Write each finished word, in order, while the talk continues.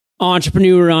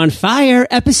Entrepreneur on Fire,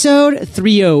 episode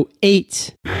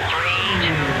 308. Fire.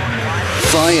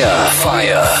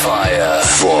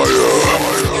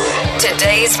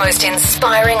 Today's most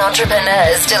inspiring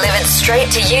entrepreneurs delivered straight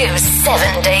to you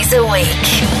 7 days a week.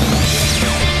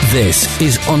 This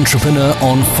is Entrepreneur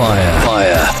on Fire.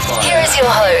 Here is your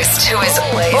host, who is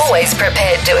always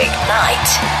prepared to ignite,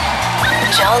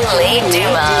 John Lee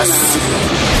Dumas.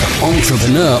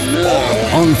 Entrepreneur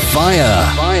on Fire.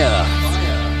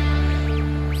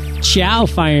 Ciao,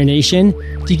 Fire Nation.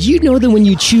 Did you know that when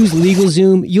you choose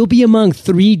LegalZoom, you'll be among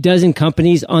 36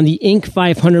 companies on the Inc.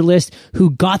 500 list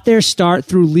who got their start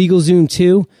through LegalZoom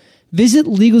too? Visit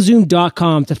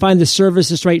LegalZoom.com to find the service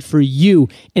that's right for you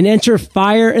and enter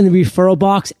FIRE in the referral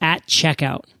box at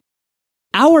checkout.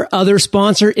 Our other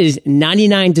sponsor is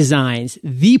 99 Designs,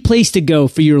 the place to go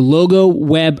for your logo,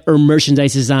 web, or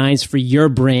merchandise designs for your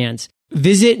brands.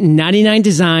 Visit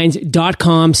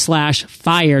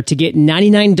 99designs.com/fire to get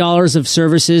 $99 of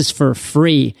services for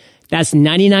free. That's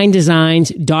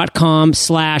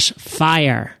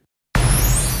 99designs.com/fire.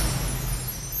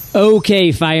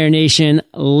 Okay, Fire Nation,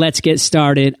 let's get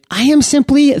started. I am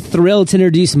simply thrilled to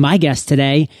introduce my guest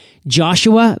today,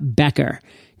 Joshua Becker.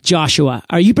 Joshua,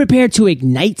 are you prepared to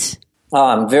ignite?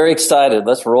 I'm very excited.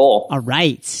 Let's roll. All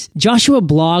right. Joshua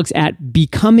blogs at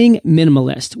Becoming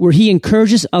Minimalist, where he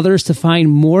encourages others to find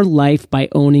more life by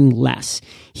owning less.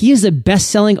 He is the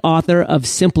best-selling author of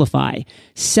Simplify,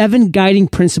 7 guiding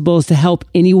principles to help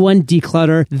anyone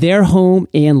declutter their home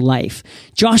and life.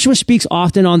 Joshua speaks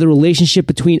often on the relationship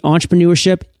between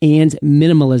entrepreneurship and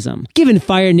minimalism. Given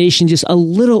Fire Nation just a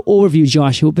little overview,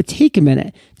 Joshua, but take a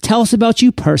minute. Tell us about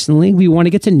you personally. We want to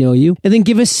get to know you, and then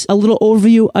give us a little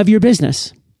overview of your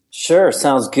business. Sure.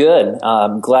 Sounds good.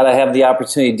 I'm glad I have the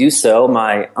opportunity to do so.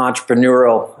 My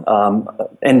entrepreneurial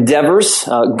endeavors,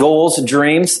 goals,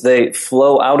 dreams, they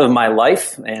flow out of my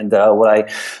life and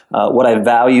what I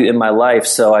value in my life.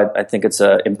 So I think it's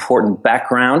an important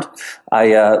background.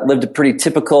 I lived a pretty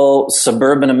typical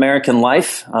suburban American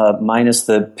life, minus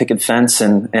the picket fence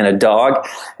and a dog.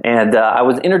 And I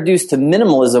was introduced to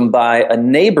minimalism by a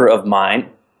neighbor of mine.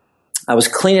 I was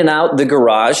cleaning out the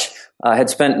garage. I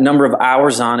had spent a number of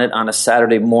hours on it on a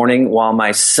Saturday morning while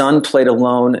my son played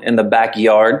alone in the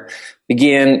backyard.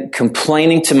 Began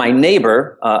complaining to my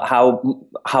neighbor how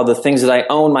the things that I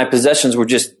own, my possessions, were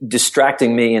just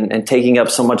distracting me and taking up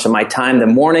so much of my time that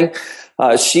morning.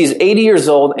 She's 80 years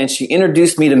old, and she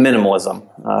introduced me to minimalism.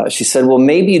 She said, well,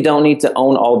 maybe you don't need to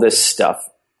own all this stuff.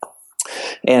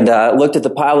 And I looked at the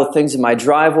pile of things in my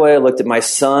driveway. I looked at my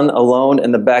son alone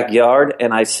in the backyard,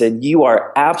 and I said, you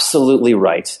are absolutely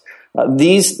right.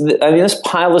 This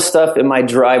pile of stuff in my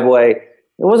driveway, it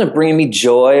wasn't bringing me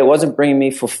joy. It wasn't bringing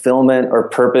me fulfillment or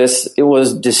purpose. It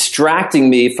was distracting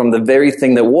me from the very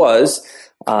thing that was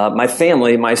my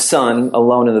family, my son,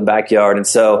 alone in the backyard. And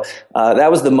so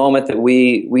that was the moment that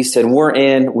we said, we're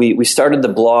in. We started the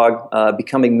blog,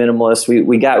 Becoming Minimalist.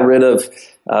 We got rid of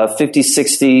 50,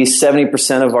 60,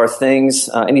 70% of our things.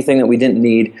 Anything that we didn't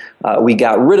need, we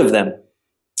got rid of them.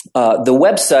 The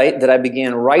website that I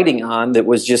began writing on, that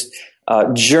was just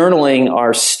journaling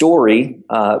our story,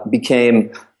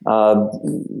 became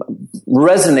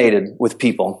resonated with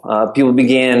people. People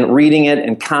began reading it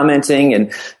and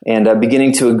commenting and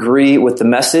beginning to agree with the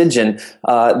message, and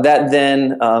that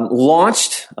then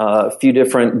launched a few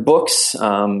different books,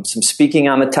 some speaking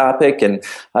on the topic, and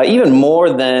even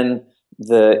more than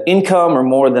the income or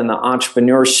more than the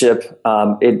entrepreneurship,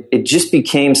 it just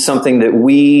became something that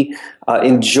we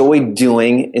enjoyed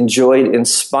doing, enjoyed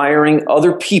inspiring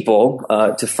other people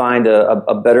to find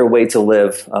a better way to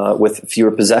live with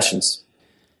fewer possessions.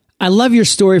 I love your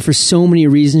story for so many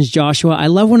reasons, Joshua. I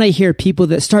love when I hear people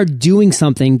that start doing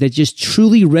something that just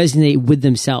truly resonate with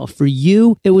themselves. For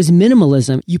you, it was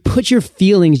minimalism. You put your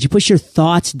feelings, you put your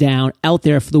thoughts down out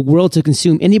there for the world to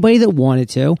consume, anybody that wanted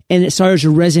to, and it started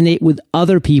to resonate with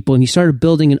other people, and you started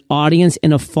building an audience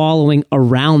and a following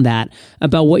around that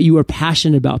about what you were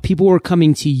passionate about. People were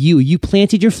coming to you. You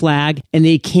planted your flag, and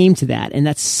they came to that, and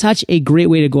that's such a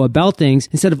great way to go about things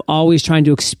instead of always trying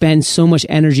to expend so much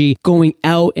energy going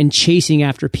out and chasing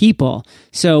after people.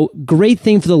 So great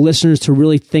thing for the listeners to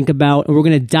really think about. And we're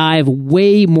going to dive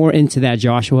way more into that,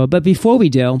 Joshua. But before we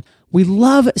do, we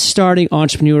love starting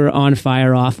Entrepreneur on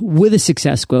Fire off with a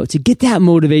success quote to get that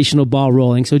motivational ball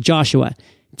rolling. So Joshua,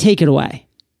 take it away.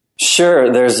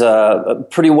 Sure. There's a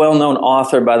pretty well-known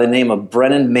author by the name of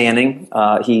Brennan Manning.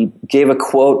 He gave a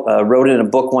quote, wrote it in a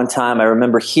book one time. I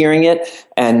remember hearing it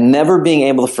and never being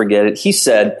able to forget it. He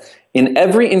said, "In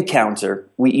every encounter,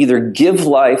 we either give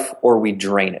life or we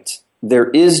drain it. There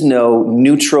is no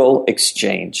neutral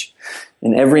exchange."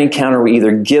 In every encounter, we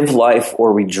either give life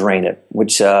or we drain it,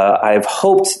 which I've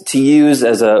hoped to use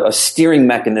as a steering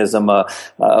mechanism,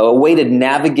 a way to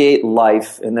navigate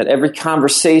life, and that every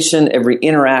conversation, every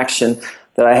interaction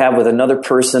that I have with another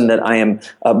person, that I am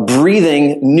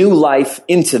breathing new life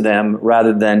into them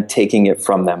rather than taking it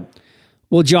from them.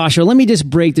 Well, Joshua, let me just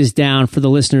break this down for the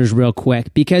listeners real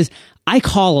quick, because I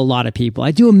call a lot of people. I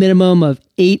do a minimum of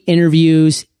 8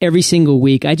 interviews every single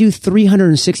week. I do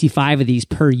 365 of these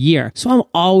per year. So I'm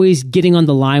always getting on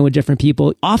the line with different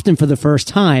people, often for the first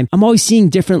time. I'm always seeing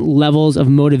different levels of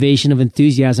motivation, of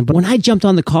enthusiasm. But when I jumped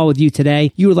on the call with you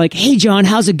today, you were like, "Hey, John,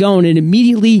 how's it going?" And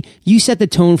immediately you set the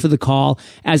tone for the call,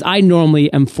 as I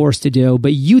normally am forced to do,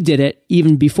 but you did it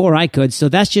even before I could. So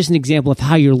that's just an example of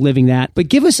how you're living that. But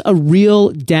give us a real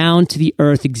down to the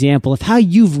earth example of how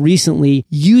you've recently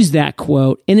used that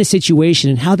quote in a situation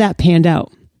and how that panned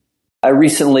out. I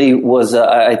recently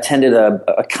I attended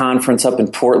a conference up in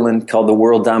Portland called the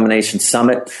World Domination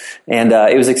Summit. And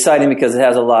it was exciting because it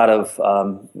has a lot of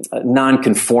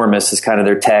nonconformists is kind of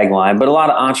their tagline, but a lot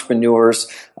of entrepreneurs,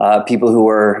 people who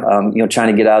are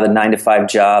trying to get out of the 9-to-5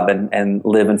 job and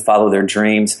live and follow their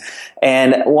dreams.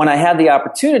 And when I had the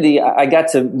opportunity, I got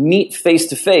to meet face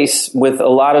to face with a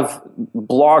lot of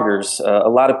bloggers, a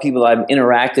lot of people I've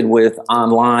interacted with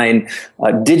online,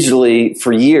 digitally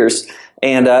for years.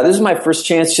 And this is my first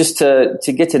chance just to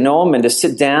get to know them and to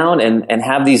sit down and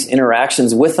have these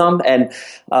interactions with them. And,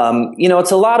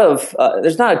 it's a lot of,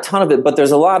 there's not a ton of it, but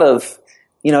there's a lot of,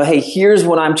 hey, here's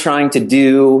what I'm trying to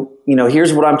do.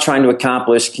 Here's what I'm trying to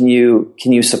accomplish. Can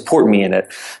you support me in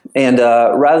it? And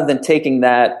rather than taking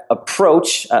that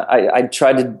approach, I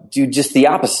tried to do just the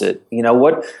opposite.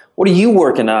 What are you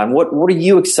working on? What are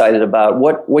you excited about?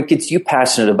 What gets you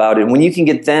passionate about it? And when you can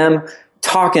get them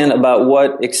talking about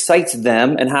what excites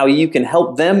them and how you can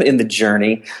help them in the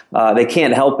journey, they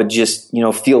can't help but just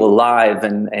feel alive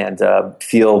and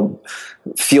feel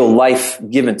life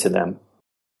given to them.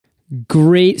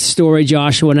 Great story,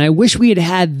 Joshua. And I wish we had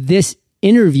had this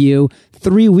interview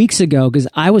 3 weeks ago, because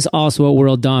I was also at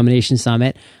World Domination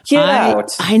Summit. Get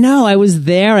out. I know. I was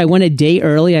there. I went a day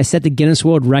early. I set the Guinness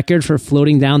World Record for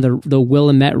floating down the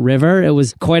Willamette River. It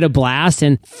was quite a blast,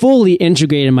 and fully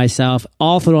integrated myself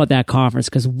all throughout that conference,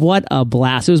 because what a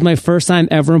blast. It was my first time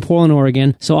ever in Portland,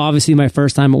 Oregon. So obviously my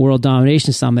first time at World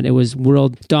Domination Summit. It was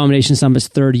World Domination Summit's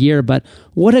 3rd year, but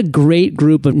what a great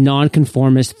group of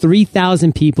nonconformists.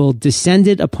 3,000 people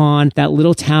descended upon that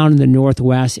little town in the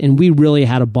Northwest, and we really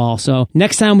had a ball. So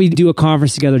next time we do a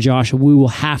conference together, Joshua, we will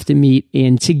have to meet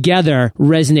and together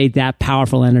resonate that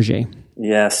powerful energy.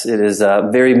 Yes, it is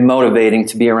very motivating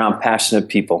to be around passionate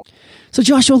people. So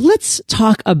Joshua, let's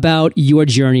talk about your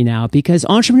journey now, because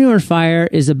Entrepreneur on Fire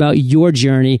is about your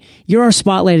journey. You're our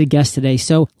spotlighted guest today.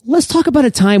 So let's talk about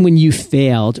a time when you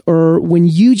failed, or when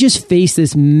you just faced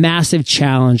this massive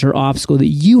challenge or obstacle that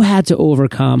you had to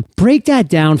overcome. Break that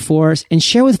down for us and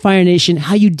share with Fire Nation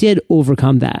how you did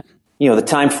overcome that. The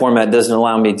time format doesn't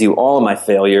allow me to do all of my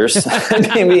failures.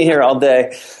 I'd be here all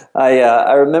day.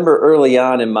 I remember early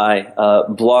on in my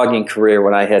blogging career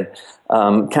when I had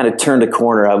kind of turned a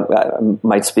corner. I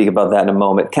might speak about that in a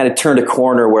moment. Kind of turned a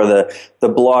corner where the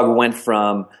blog went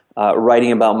from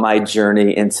writing about my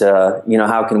journey into,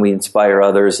 how can we inspire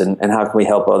others and how can we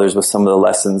help others with some of the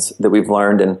lessons that we've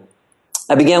learned. And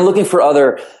I began looking for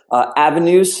other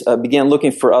avenues, began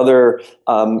looking for other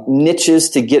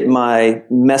niches to get my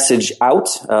message out,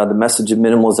 the message of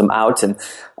minimalism out. And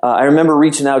I remember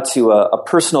reaching out to a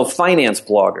personal finance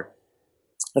blogger.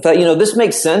 I thought, this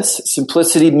makes sense.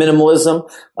 Simplicity, minimalism.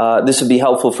 This would be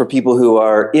helpful for people who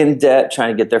are in debt,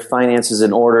 trying to get their finances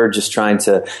in order, just trying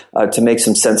to make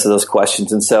some sense of those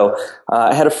questions. And so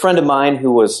I had a friend of mine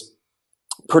who was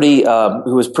pretty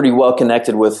well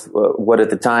connected with what at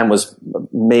the time was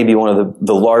maybe one of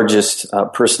the largest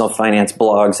personal finance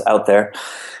blogs out there.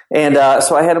 And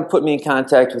so I had him put me in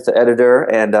contact with the editor,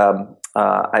 and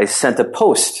I sent a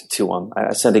post to him.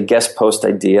 I sent a guest post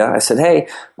idea. I said, "Hey,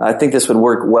 I think this would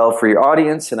work well for your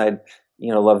audience, and I'd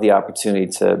love the opportunity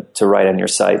to write on your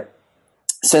site."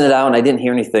 Sent it out, and I didn't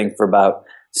hear anything for about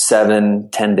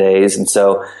 7-10 days, and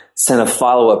so sent a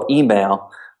follow-up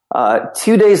email.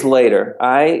 2 days later,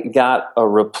 I got a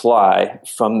reply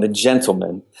from the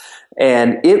gentleman,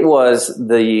 and it was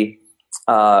the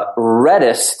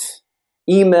reddest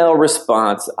email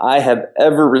response I have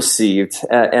ever received.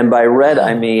 And by red,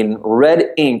 I mean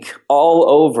red ink all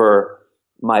over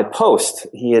my post.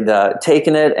 He had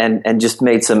taken it and just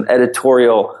made some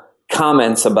editorial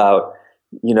comments about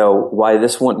why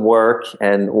this wouldn't work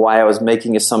and why I was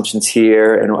making assumptions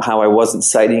here and how I wasn't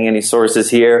citing any sources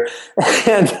here.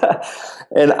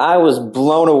 And I was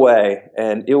blown away,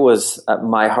 and it was,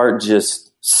 my heart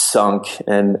just sunk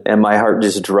and my heart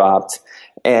just dropped.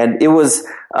 And it was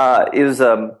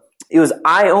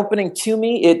eye-opening to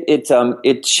me.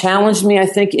 It challenged me, I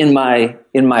think, in my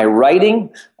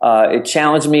writing. It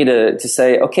challenged me to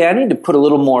say, okay, I need to put a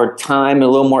little more time and a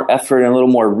little more effort and a little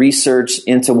more research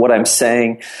into what I'm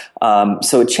saying.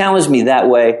 So it challenged me that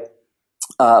way.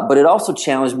 But it also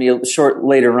challenged me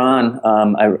later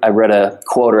on. I read a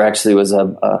quote, or actually it was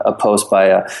a post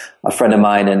by a friend of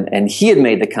mine, and he had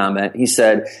made the comment. He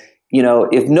said,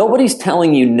 if nobody's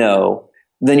telling you no,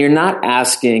 then you're not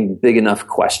asking big enough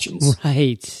questions.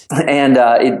 Right. And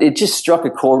it just struck a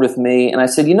chord with me. And I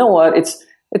said, you know what?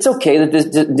 It's okay that this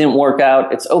didn't work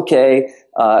out. It's okay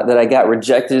that I got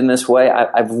rejected in this way.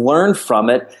 I've learned from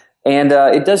it. And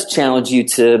it does challenge you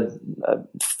to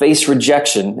face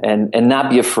rejection and not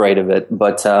be afraid of it,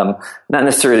 but not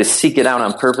necessarily to seek it out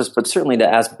on purpose, but certainly to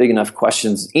ask big enough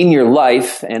questions in your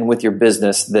life and with your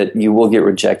business that you will get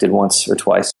rejected once or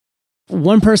twice.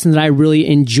 One person that I really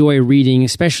enjoy reading,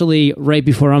 especially right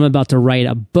before I'm about to write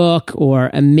a book or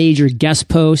a major guest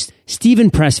post,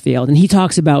 Stephen Pressfield, and he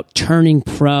talks about turning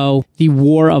pro, the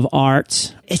war of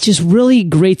art. It's just really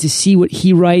great to see what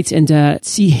he writes and to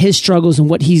see his struggles and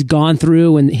what he's gone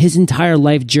through and his entire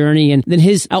life journey and then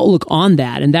his outlook on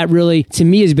that. And that really, to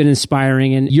me, has been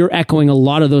inspiring. And you're echoing a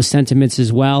lot of those sentiments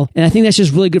as well. And I think that's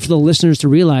just really good for the listeners to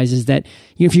realize is that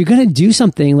if you're going to do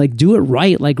something, like do it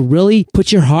right, like really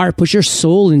put your heart, put your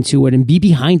soul into it and be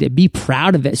behind it, be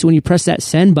proud of it. So when you press that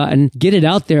send button, get it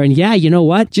out there. And yeah, you know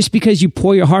what? Just because you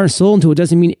pour your heart and soul into it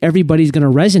doesn't mean everybody's going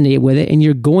to resonate with it. And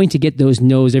you're going to get those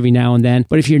no's every now and then.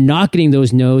 But if you're not getting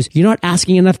those no's, you're not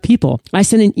asking enough people. I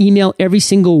send an email every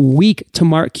single week to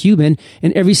Mark Cuban,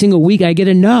 and every single week I get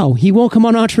a no. He won't come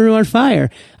on Entrepreneur on Fire.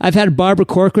 I've had Barbara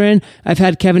Corcoran. I've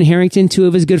had Kevin Harrington, two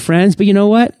of his good friends. But you know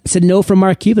what? I said no from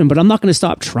Mark Cuban, but I'm not going to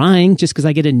stop trying just because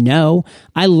I get a no.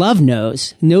 I love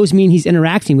no's. No's mean he's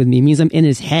interacting with me. It means I'm in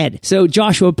his head. So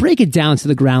Joshua, break it down to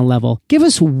the ground level. Give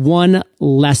us one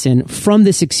lesson from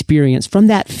this experience, from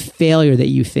that failure that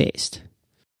you faced.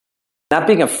 Not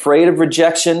being afraid of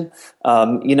rejection.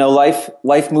 Life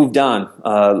moved on.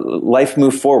 Life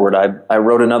moved forward. I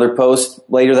wrote another post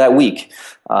later that week.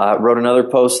 Wrote another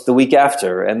post the week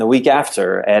after and the week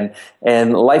after,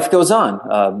 and life goes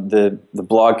on. The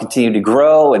blog continued to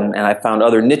grow, and I found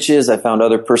other niches. I found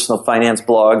other personal finance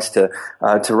blogs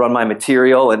to run my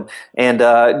material, and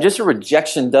just a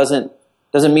rejection doesn't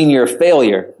mean you're a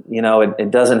failure.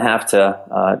 It doesn't have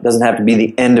to be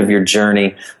the end of your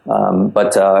journey,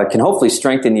 but can hopefully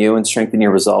strengthen you and strengthen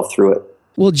your resolve through it.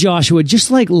 Well, Joshua, just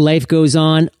like life goes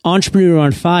on, Entrepreneur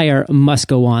on Fire must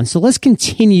go on. So let's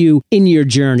continue in your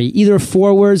journey, either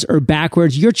forwards or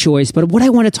backwards, your choice. But what I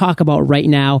want to talk about right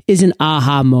now is an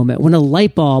aha moment, when a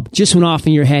light bulb just went off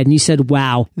in your head and you said,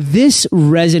 wow, this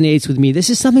resonates with me. This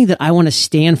is something that I want to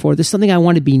stand for. This is something I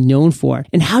want to be known for.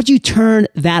 And how'd you turn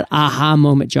that aha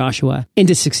moment, Joshua,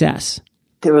 into success?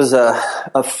 It was a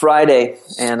Friday,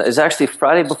 and it was actually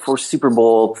Friday before Super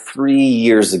Bowl 3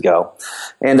 years ago.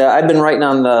 And I've been writing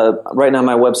on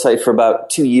my website for about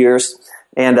 2 years.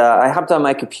 And I hopped on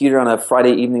my computer on a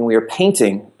Friday evening. We were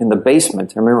painting in the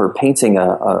basement. I remember painting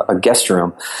a guest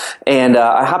room. And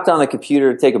I hopped on the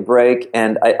computer to take a break,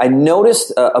 and I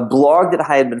noticed a blog that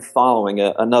I had been following,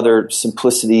 another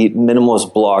simplicity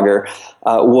minimalist blogger,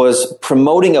 was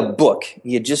promoting a book.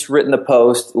 He had just written a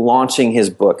post launching his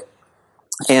book.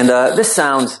 And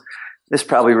this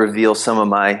probably reveals some of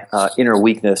my inner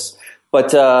weakness. But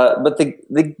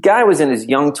the guy was in his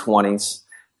young 20s.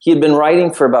 He had been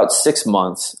writing for about 6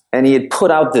 months, and he had put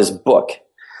out this book.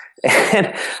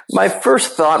 And my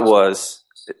first thought was,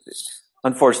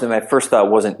 unfortunately, my first thought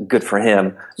wasn't good for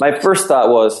him. My first thought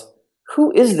was,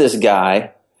 who is this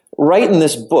guy writing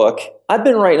this book? I've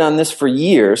been writing on this for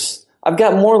years. I've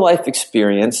got more life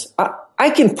experience. I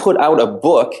can put out a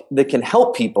book that can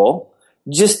help people,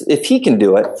 just if he can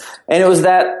do it. And it was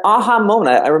that aha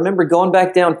moment. I remember going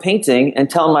back down painting and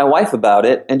telling my wife about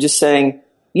it and just saying,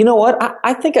 you know what?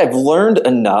 I think I've learned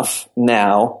enough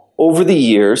now over the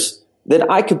years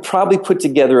that I could probably put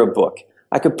together a book.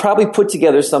 I could probably put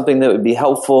together something that would be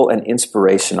helpful and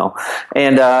inspirational.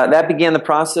 And that began the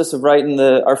process of writing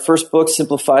our first book,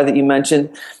 Simplify, that you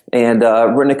mentioned, and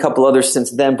written a couple others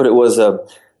since then. But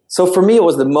so for me, it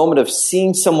was the moment of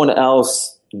seeing someone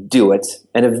else do it.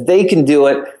 And if they can do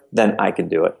it, then I can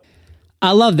do it.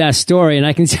 I love that story. And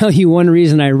I can tell you one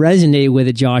reason I resonate with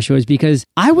it, Joshua, is because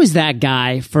I was that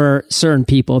guy for certain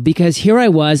people, because here I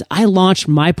was, I launched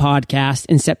my podcast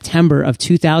in September of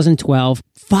 2012.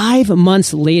 5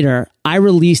 months later, I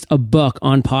released a book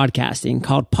on podcasting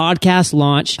called Podcast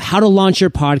Launch, How to Launch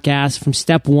Your Podcast from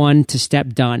Step 1 to Step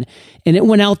Done. And it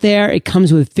went out there. It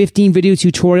comes with 15 video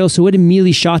tutorials. So it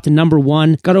immediately shot to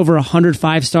 #1, got over 100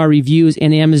 5-star reviews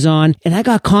in Amazon. And I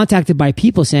got contacted by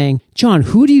people saying, John,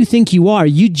 who do you think you are?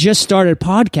 You just started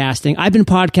podcasting. I've been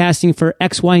podcasting for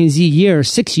X, Y, and Z years,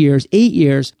 6 years, 8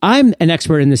 years. I'm an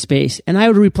expert in this space. And I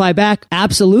would reply back,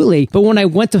 absolutely. But when I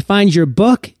went to find your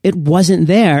book, it wasn't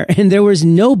there. And there was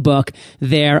no book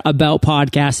there about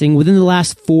podcasting within the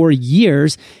last 4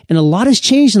 years. And a lot has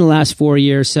changed in the last 4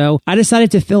 years. So I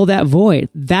decided to fill that void.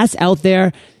 That's out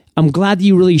there. I'm glad that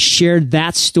you really shared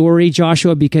that story,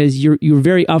 Joshua, because you're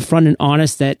very upfront and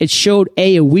honest that it showed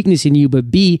A, a weakness in you, but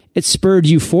B, it spurred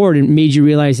you forward and made you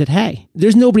realize that, hey,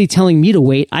 there's nobody telling me to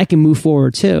wait. I can move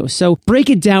forward too. So break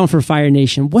it down for Fire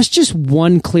Nation. What's just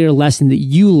one clear lesson that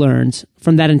you learned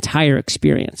from that entire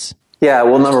experience? Yeah,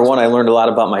 well, number one, I learned a lot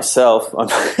about myself. I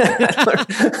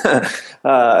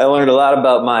learned a lot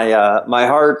about my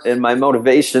heart and my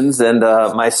motivations and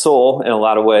my soul in a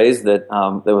lot of ways that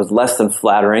was less than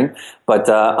flattering. But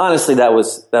honestly, that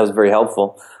was very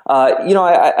helpful.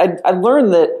 I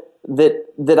learned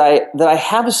that I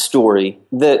have a story,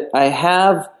 that I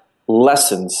have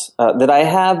lessons, that I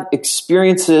have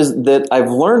experiences that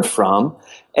I've learned from,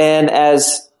 and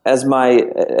as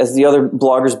the other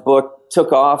blogger's book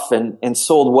took off and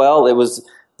sold well, it was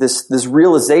this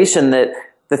realization that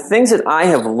the things that I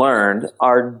have learned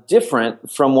are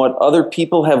different from what other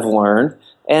people have learned,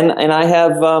 and I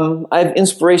have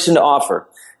inspiration to offer,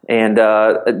 and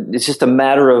it's just a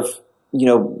matter of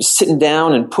sitting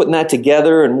down and putting that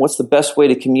together, and what's the best way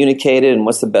to communicate it, and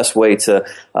what's the best way to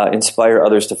inspire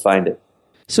others to find it.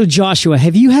 So Joshua,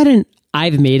 have you had an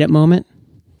I've made it moment?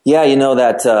 Yeah,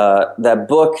 that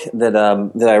book that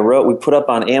I wrote, we put up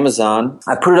on Amazon.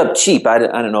 I put it up cheap. I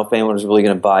don't know if anyone was really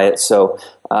going to buy it, so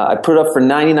I put it up for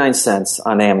 99 cents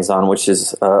on Amazon, which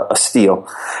is a steal.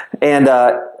 And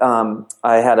I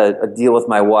had a deal with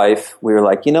my wife. We were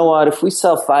like, you know what? If we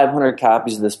sell 500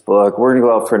 copies of this book, we're going to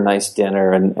go out for a nice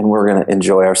dinner and we're going to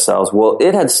enjoy ourselves. Well,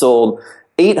 it had sold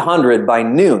 800 by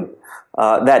noon.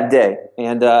 That day.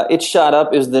 And it shot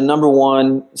up as the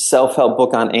 #1 self-help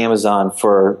book on Amazon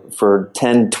for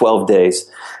 10, 12 days.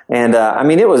 And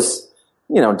it was,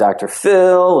 Dr.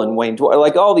 Phil and Wayne Dwyer,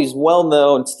 like all these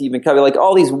well-known, Stephen Covey, like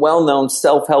all these well-known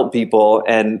self-help people.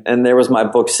 And there was my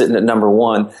book sitting at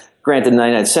 #1, granted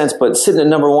 99 cents, but sitting at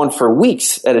 #1 for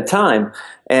weeks at a time.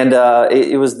 And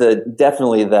it was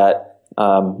definitely that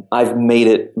I've made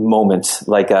it moment.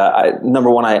 Like,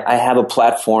 #1, I have a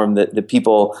platform that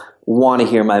people want to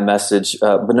hear my message.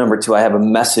 But #2, I have a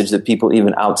message that people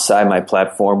even outside my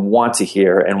platform want to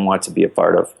hear and want to be a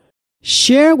part of.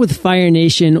 Share with Fire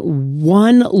Nation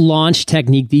one launch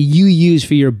technique that you use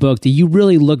for your book that you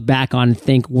really look back on and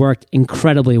think worked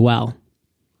incredibly well.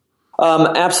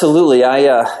 Absolutely.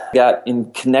 I got in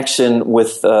connection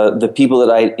with the people that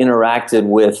I interacted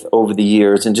with over the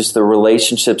years, and just the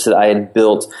relationships that I had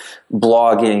built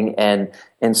blogging and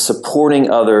supporting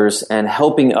others and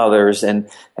helping others and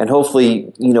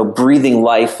hopefully, breathing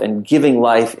life and giving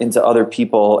life into other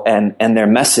people and their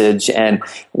message. And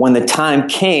when the time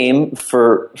came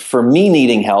for me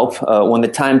needing help, when the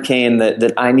time came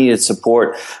that I needed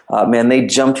support, they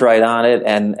jumped right on it,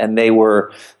 and they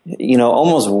were,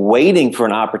 almost waiting for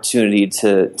an opportunity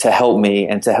to help me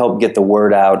and to help get the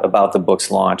word out about the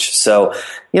book's launch. So,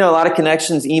 a lot of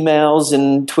connections, emails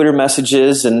and Twitter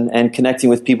messages and connecting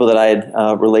with people that I had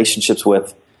relationships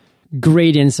with.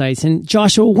 Great insights. And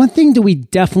Joshua, one thing that we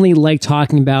definitely like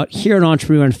talking about here at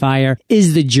Entrepreneur on Fire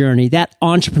is the journey, that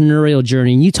entrepreneurial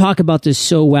journey. And you talk about this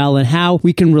so well, and how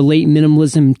we can relate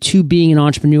minimalism to being an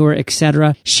entrepreneur,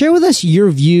 etc. Share with us your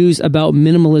views about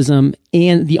minimalism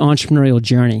and the entrepreneurial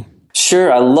journey.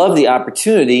 Sure. I love the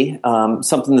opportunity.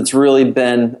 Something that's really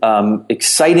been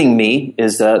exciting me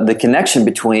is the connection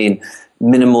between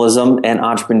minimalism and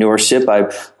entrepreneurship.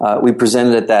 We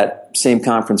presented at that same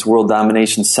conference, World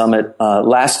Domination Summit,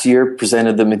 last year,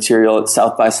 presented the material at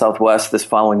South by Southwest this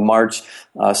following March,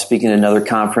 speaking at another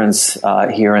conference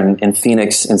here in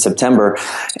Phoenix in September.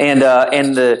 And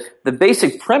the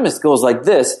basic premise goes like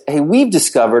this. Hey,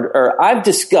 I've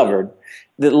discovered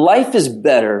that life is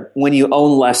better when you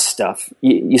own less stuff.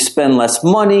 You spend less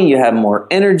money, you have more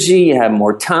energy, you have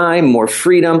more time, more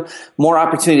freedom, more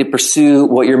opportunity to pursue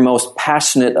what you're most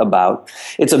passionate about.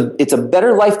 It's a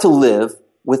better life to live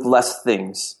with less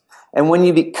things. And when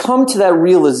you come to that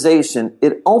realization,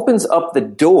 it opens up the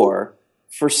door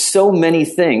for so many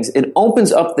things. It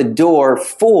opens up the door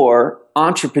for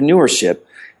entrepreneurship.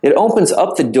 It opens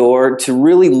up the door to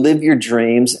really live your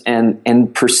dreams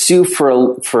and pursue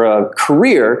for a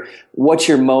career what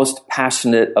you're most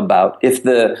passionate about. If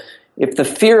the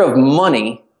fear of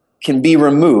money can be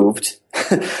removed,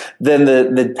 then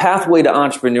the pathway to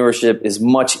entrepreneurship is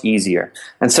much easier.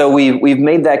 And so we've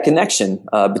made that connection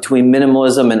between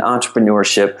minimalism and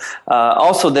entrepreneurship.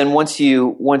 Also, then once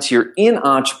you're in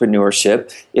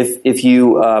entrepreneurship, if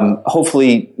you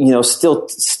hopefully still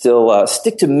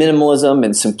stick to minimalism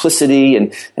and simplicity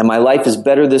and my life is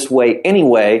better this way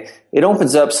anyway, it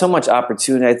opens up so much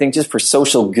opportunity, I think, just for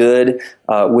social good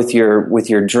with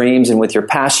your dreams and with your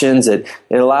passions. It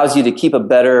allows you to keep a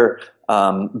better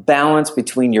balance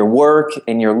between your work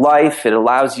and your life. It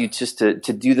allows you just to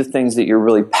do the things that you're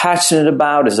really passionate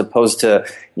about, as opposed to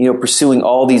pursuing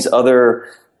all these other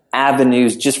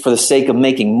avenues just for the sake of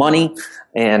making money.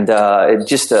 And it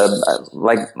just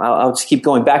I'll just keep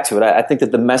going back to it. I think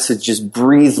that the message just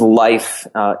breathes life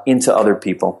into other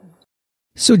people.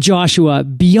 So Joshua,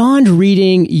 beyond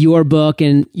reading your book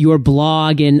and your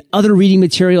blog and other reading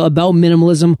material about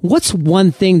minimalism, what's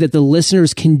one thing that the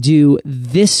listeners can do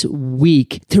this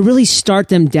week to really start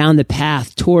them down the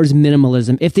path towards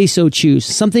minimalism, if they so choose?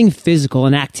 Something physical,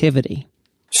 an activity.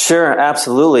 Sure,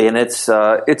 absolutely. And it's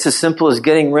as simple as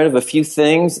getting rid of a few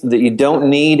things that you don't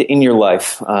need in your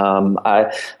life.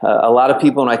 A lot of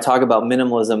people, when I talk about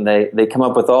minimalism, they come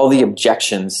up with all the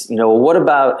objections. What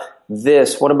about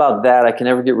this? What about that? I can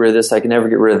never get rid of this. I can never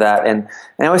get rid of that. And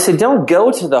I always say, don't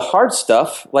go to the hard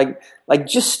stuff. Like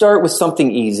just start with something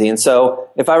easy. And so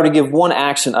if I were to give one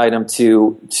action item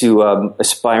to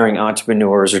aspiring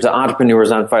entrepreneurs or to entrepreneurs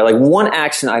on fire, like one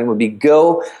action item would be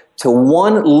go to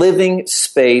one living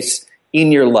space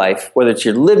in your life, whether it's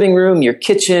your living room, your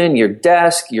kitchen, your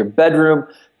desk, your bedroom.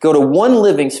 Go to one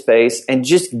living space and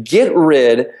just get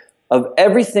rid of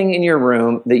everything in your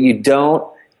room that you don't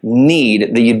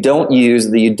need, that you don't use,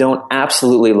 that you don't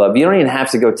absolutely love. You don't even have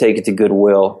to go take it to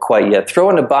Goodwill quite yet. Throw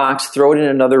it in a box, throw it in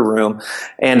another room,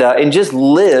 and just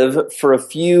live for a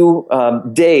few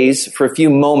days, for a few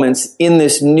moments in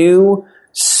this new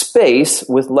space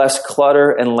with less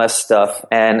clutter and less stuff.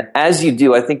 And as you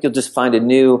do, I think you'll just find a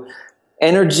new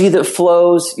energy that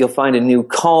flows. You'll find a new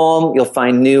calm. You'll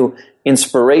find new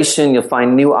inspiration. You'll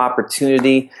find new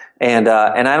opportunity. And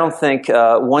I don't think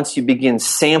once you begin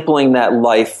sampling that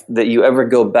life that you ever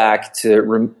go back to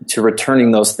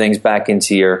returning those things back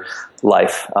into your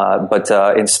life. But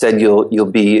instead, you'll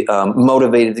be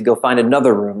motivated to go find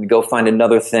another room, to go find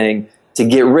another thing to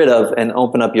get rid of and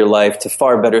open up your life to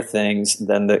far better things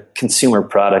than the consumer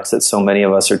products that so many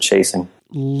of us are chasing.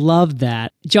 Love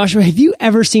that. Joshua, have you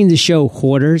ever seen the show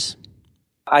Hoarders?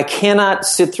 I cannot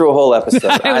sit through a whole episode.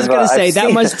 I was going to say,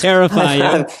 that must terrify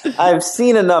you. I've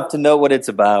seen enough to know what it's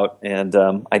about, and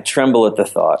I tremble at the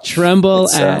thought.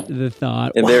 The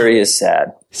thought. It very is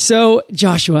sad. So,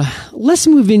 Joshua, let's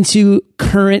move into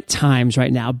current times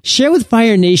right now. Share with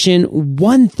Fire Nation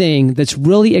one thing that's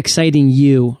really exciting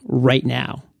you right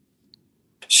now.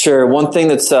 Sure. One thing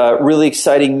that's really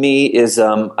exciting me is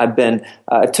I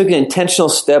took an intentional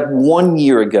step 1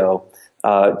 year ago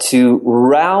to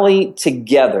rally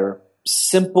together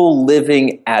simple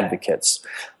living advocates.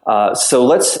 So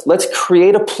let's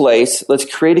create a place, let's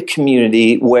create a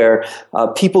community where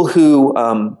people who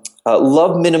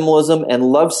love minimalism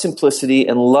and love simplicity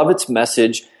and love its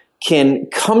message can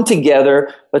come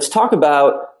together. Let's talk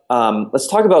about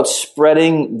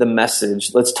spreading the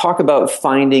message. Let's talk about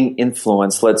finding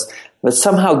influence. Let's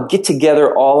somehow get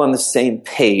together all on the same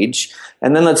page.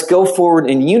 And then let's go forward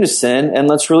in unison, and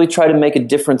let's really try to make a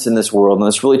difference in this world. And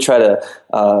let's really try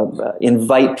to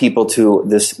invite people to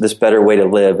this better way to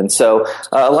live. And so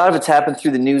a lot of it's happened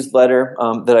through the newsletter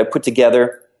that I put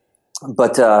together.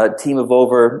 But a team of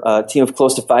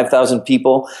close to 5,000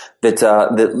 people that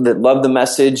love the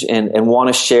message and want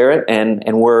to share it,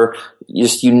 and we're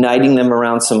just uniting them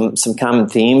around some common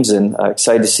themes, and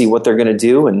excited to see what they're going to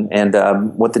do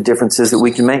and what the difference is that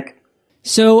we can make.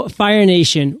 So, Fire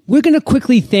Nation, we're going to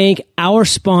quickly thank our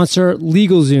sponsor,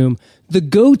 LegalZoom, the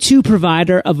go-to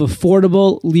provider of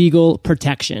affordable legal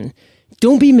protection.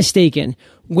 Don't be mistaken.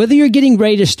 Whether you're getting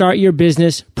ready to start your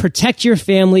business, protect your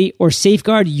family, or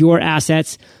safeguard your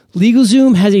assets,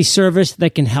 LegalZoom has a service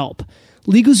that can help.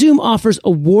 LegalZoom offers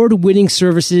award-winning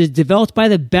services developed by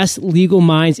the best legal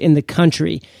minds in the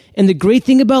country. And the great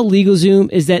thing about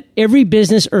LegalZoom is that every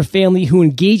business or family who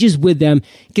engages with them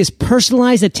gets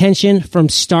personalized attention from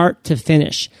start to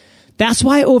finish. That's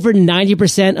why over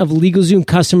 90% of LegalZoom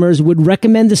customers would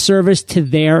recommend the service to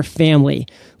their family.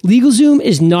 LegalZoom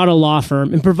is not a law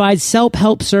firm and provides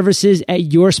self-help services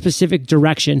at your specific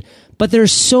direction, but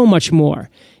there's so much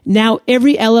more. Now,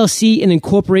 every LLC and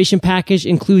incorporation package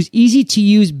includes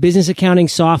easy-to-use business accounting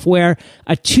software,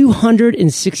 a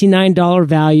 $269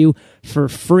 value for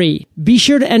free. Be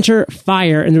sure to enter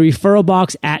FIRE in the referral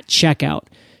box at checkout.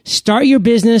 Start your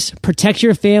business, protect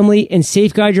your family, and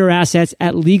safeguard your assets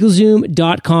at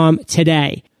LegalZoom.com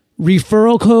today.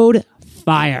 Referral code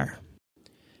FIRE.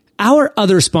 Our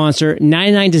other sponsor,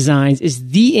 99 Designs, is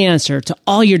the answer to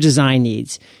all your design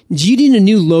needs. Do you need a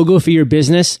new logo for your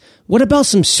business? What about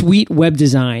some sweet web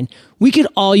design? We could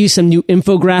all use some new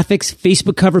infographics,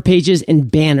 Facebook cover pages,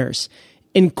 and banners.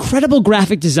 Incredible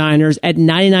graphic designers at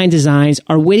 99 Designs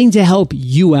are waiting to help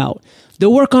you out.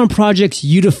 They'll work on projects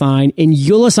you define, and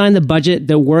you'll assign the budget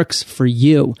that works for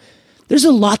you. There's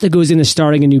a lot that goes into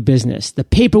starting a new business. The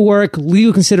paperwork,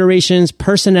 legal considerations,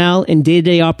 personnel, and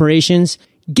day-to-day operations.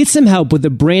 Get some help with the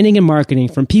branding and marketing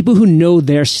from people who know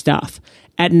their stuff.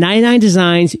 At 99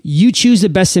 Designs, you choose the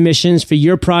best submissions for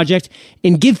your project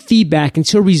and give feedback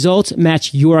until results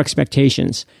match your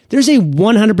expectations. There's a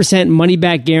 100%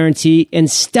 money-back guarantee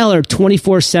and stellar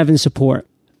 24/7 support.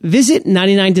 Visit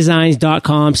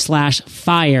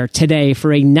 99designs.com/fire today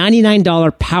for a $99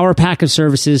 power pack of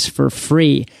services for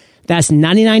free. That's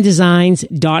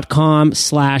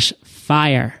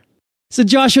 99designs.com/fire. So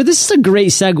Joshua, this is a great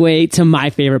segue to my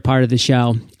favorite part of the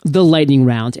show, the lightning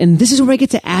round. And this is where I get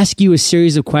to ask you a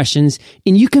series of questions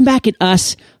and you come back at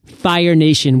us, Fire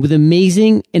Nation, with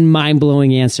amazing and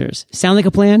mind-blowing answers. Sound like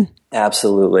a plan?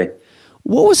 Absolutely.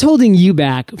 What was holding you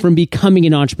back from becoming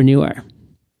an entrepreneur?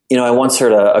 You know, I once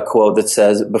heard a quote that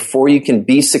says, before you can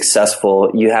be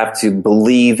successful, you have to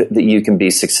believe that you can be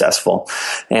successful.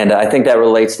 And I think that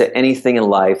relates to anything in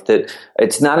life, that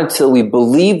it's not until we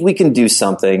believe we can do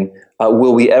something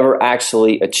will we ever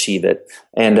actually achieve it.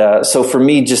 And so for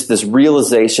me, just this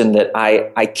realization that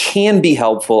I can be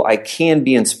helpful, I can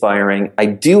be inspiring, I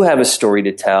do have a story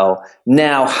to tell.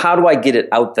 Now, how do I get it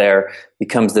out there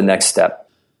becomes the next step.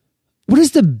 What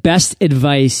is the best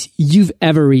advice you've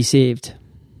ever received?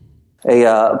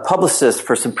 A publicist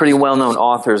for some pretty well-known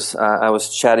authors I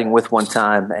was chatting with one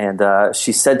time, and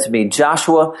she said to me,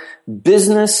 Joshua,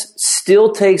 business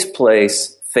still takes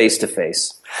place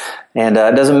face-to-face. And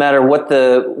it doesn't matter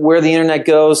where the internet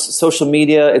goes, social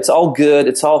media, it's all good,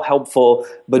 it's all helpful,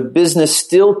 but business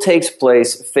still takes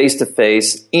place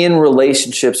face-to-face in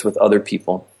relationships with other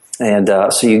people. And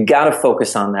so you got to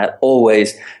focus on that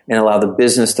always and allow the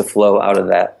business to flow out of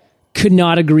that. Could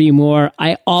not agree more.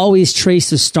 I always trace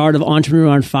the start of Entrepreneur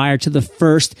on Fire to the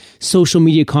first social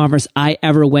media conference I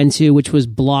ever went to, which was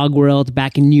Blog World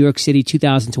back in New York City,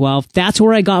 2012. That's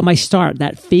where I got my start,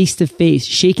 that face-to-face,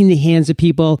 shaking the hands of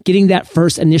people, getting that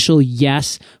first initial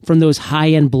yes from those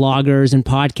high-end bloggers and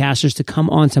podcasters to come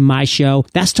onto my show.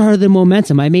 That started the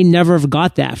momentum. I may never have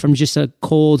got that from just a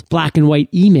cold black and white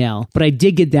email, but I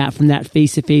did get that from that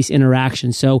face-to-face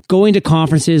interaction. So going to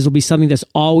conferences will be something that's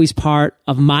always part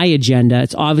of my agenda.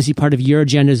 It's obviously part of your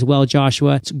agenda as well,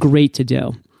 Joshua. It's great to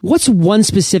do. What's one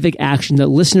specific action that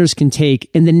listeners can take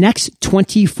in the next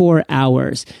 24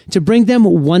 hours to bring them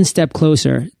one step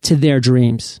closer to their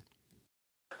dreams?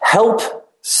 Help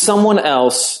someone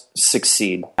else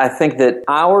succeed. I think that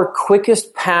our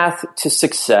quickest path to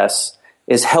success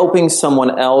is helping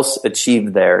someone else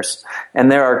achieve theirs.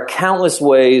 And there are countless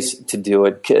ways to do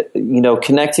it.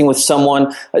 Connecting with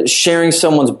someone, sharing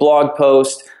someone's blog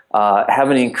post,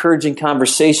 having an encouraging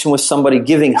conversation with somebody,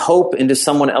 giving hope into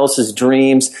someone else's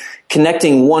dreams,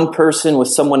 connecting one person with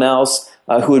someone else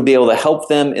who would be able to help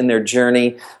them in their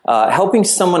journey, helping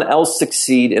someone else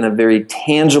succeed in a very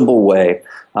tangible way,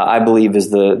 I believe is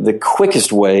the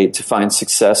quickest way to find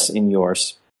success in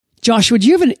yours. Joshua, do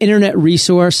you have an internet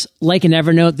resource like an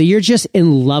Evernote that you're just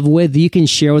in love with that you can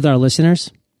share with our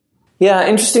listeners? Yeah,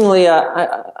 interestingly,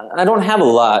 I don't have a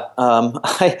lot.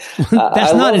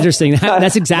 That's not interesting.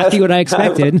 That's exactly what I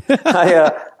expected.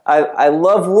 I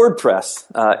love WordPress.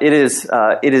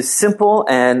 It is simple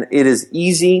and it is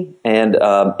easy, and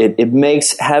it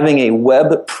makes having a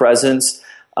web presence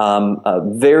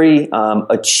very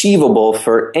achievable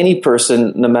for any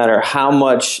person, no matter how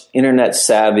much internet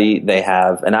savvy they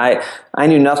have. And I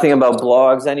knew nothing about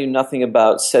blogs. I knew nothing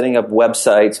about setting up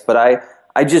websites, but I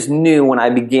I just knew when I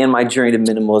began my journey to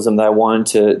minimalism that I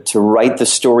wanted to write the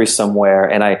story somewhere.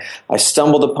 And I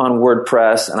stumbled upon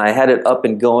WordPress, and I had it up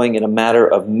and going in a matter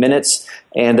of minutes.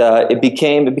 And it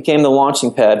became the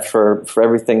launching pad for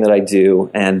everything that I do.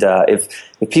 And if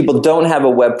people don't have a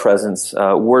web presence,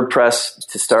 WordPress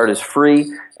to start is free,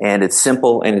 and it's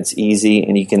simple and it's easy,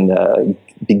 and you can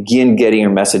begin getting your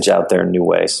message out there in new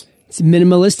ways. It's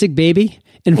minimalistic, baby.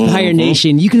 And Fire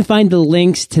Nation, you can find the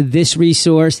links to this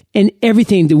resource and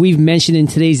everything that we've mentioned in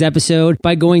today's episode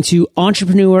by going to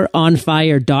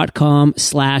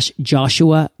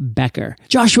entrepreneuronfire.com/Joshua Becker.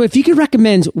 Joshua, if you could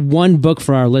recommend one book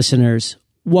for our listeners,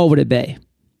 what would it be?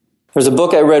 There's a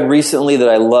book I read recently that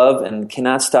I love and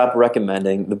cannot stop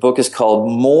recommending. The book is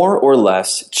called More or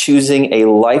Less: Choosing a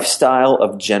Lifestyle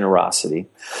of Generosity.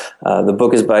 The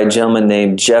book is by a gentleman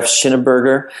named Jeff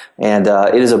Schinneberger, and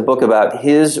it is a book about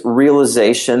his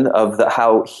realization of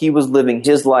how he was living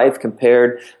his life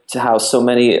compared to how so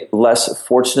many less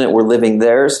fortunate were living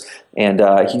theirs. And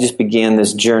he just began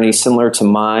this journey similar to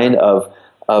mine of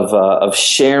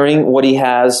sharing what he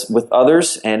has with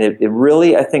others. And it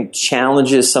really, I think,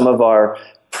 challenges some of our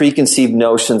preconceived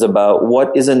notions about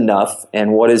what is enough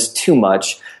and what is too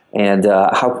much, and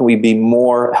how can we be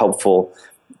more helpful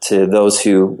to those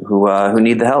who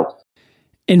need the help.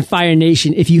 And Fire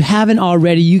Nation, if you haven't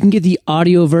already, you can get the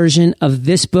audio version of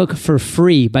this book for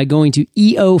free by going to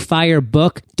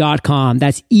eofirebook.com.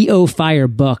 That's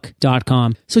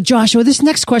eofirebook.com. So Joshua, this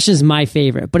next question is my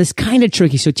favorite, but it's kind of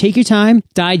tricky. So take your time,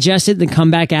 digest it, then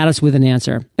come back at us with an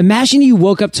answer. Imagine you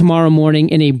woke up tomorrow morning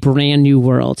in a brand new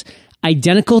world.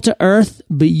 Identical to Earth,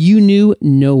 but you knew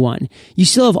no one. You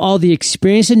still have all the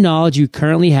experience and knowledge you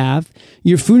currently have.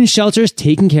 Your food and shelter is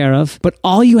taken care of, but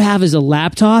all you have is a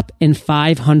laptop and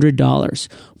 $500.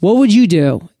 What would you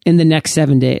do in the next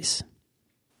 7 days?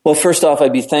 Well, first off,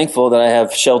 I'd be thankful that I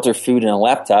have shelter, food, and a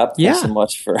laptop. Yeah. Thanks so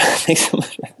much for.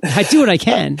 I do what I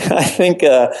can. I think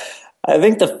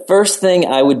the first thing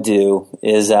I would do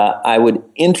is I would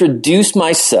introduce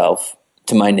myself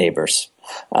to my neighbors.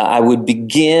 I would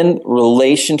begin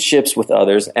relationships with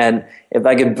others. And if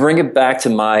I could bring it back to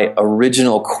my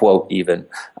original quote even,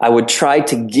 I would try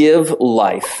to give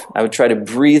life. I would try to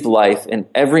breathe life in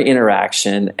every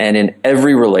interaction and in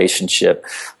every relationship.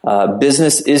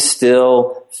 Business is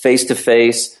still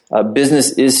face-to-face.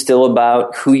 Business is still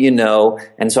about who you know.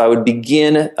 And so I would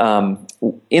begin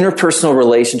interpersonal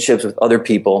relationships with other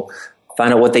people,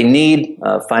 find out what they need,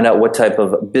 find out what type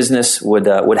of business would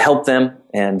help them,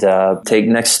 and take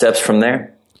next steps from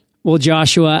there. Well,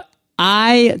 Joshua,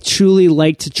 I truly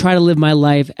like to try to live my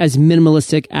life as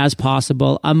minimalistic as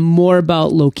possible. I'm more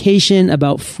about location,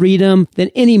 about freedom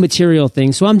than any material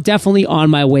thing. So I'm definitely on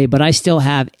my way, but I still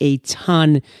have a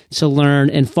ton to learn,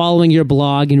 and following your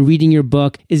blog and reading your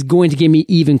book is going to get me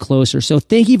even closer. So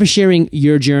thank you for sharing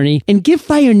your journey, and give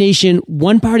Fire Nation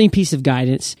one parting piece of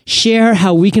guidance. Share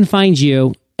how we can find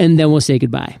you, and then we'll say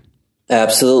goodbye.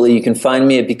 Absolutely. You can find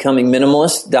me at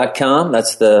becomingminimalist.com.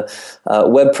 That's the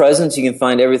web presence. You can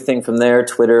find everything from there: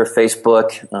 Twitter,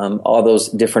 Facebook, all those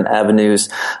different avenues.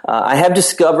 I have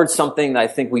discovered something that I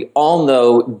think we all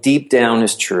know deep down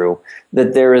is true,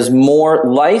 that there is more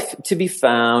life to be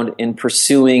found in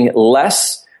pursuing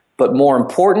less, but more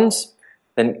important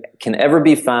than can ever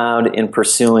be found in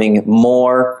pursuing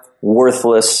more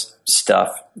worthless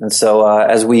stuff. And so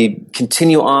as we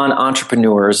continue on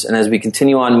entrepreneurs, and as we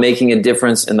continue on making a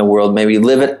difference in the world, may we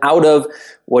live it out of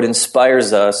what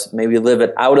inspires us. May we live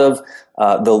it out of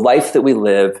the life that we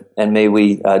live, and may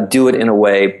we do it in a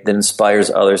way that inspires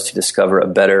others to discover a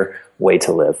better way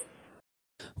to live.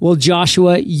 Well,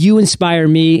 Joshua, you inspire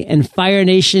me, and Fire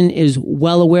Nation is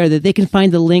well aware that they can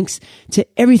find the links to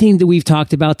everything that we've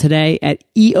talked about today at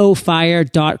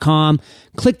eofire.com.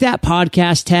 Click that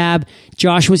podcast tab.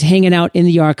 Joshua's hanging out in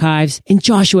the archives. And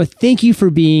Joshua, thank you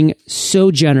for being so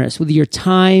generous with your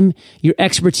time, your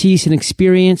expertise, and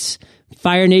experience.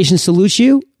 Fire Nation salutes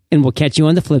you, and we'll catch you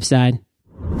on the flip side.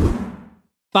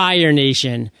 Fire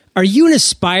Nation, are you an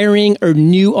aspiring or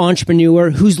new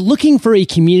entrepreneur who's looking for a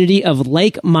community of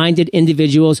like-minded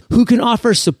individuals who can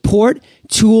offer support,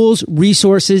 tools,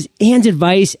 resources, and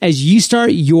advice as you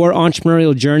start your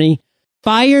entrepreneurial journey?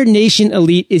 Fire Nation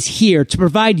Elite is here to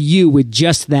provide you with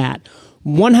just that.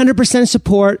 100%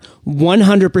 support,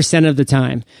 100% of the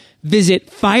time. Visit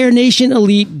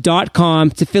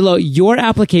firenationelite.com to fill out your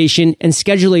application and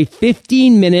schedule a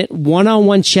 15-minute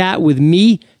one-on-one chat with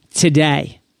me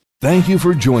today. Thank you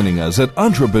for joining us at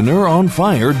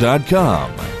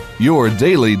entrepreneuronfire.com, your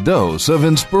daily dose of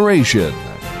inspiration.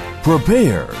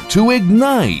 Prepare to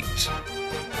ignite.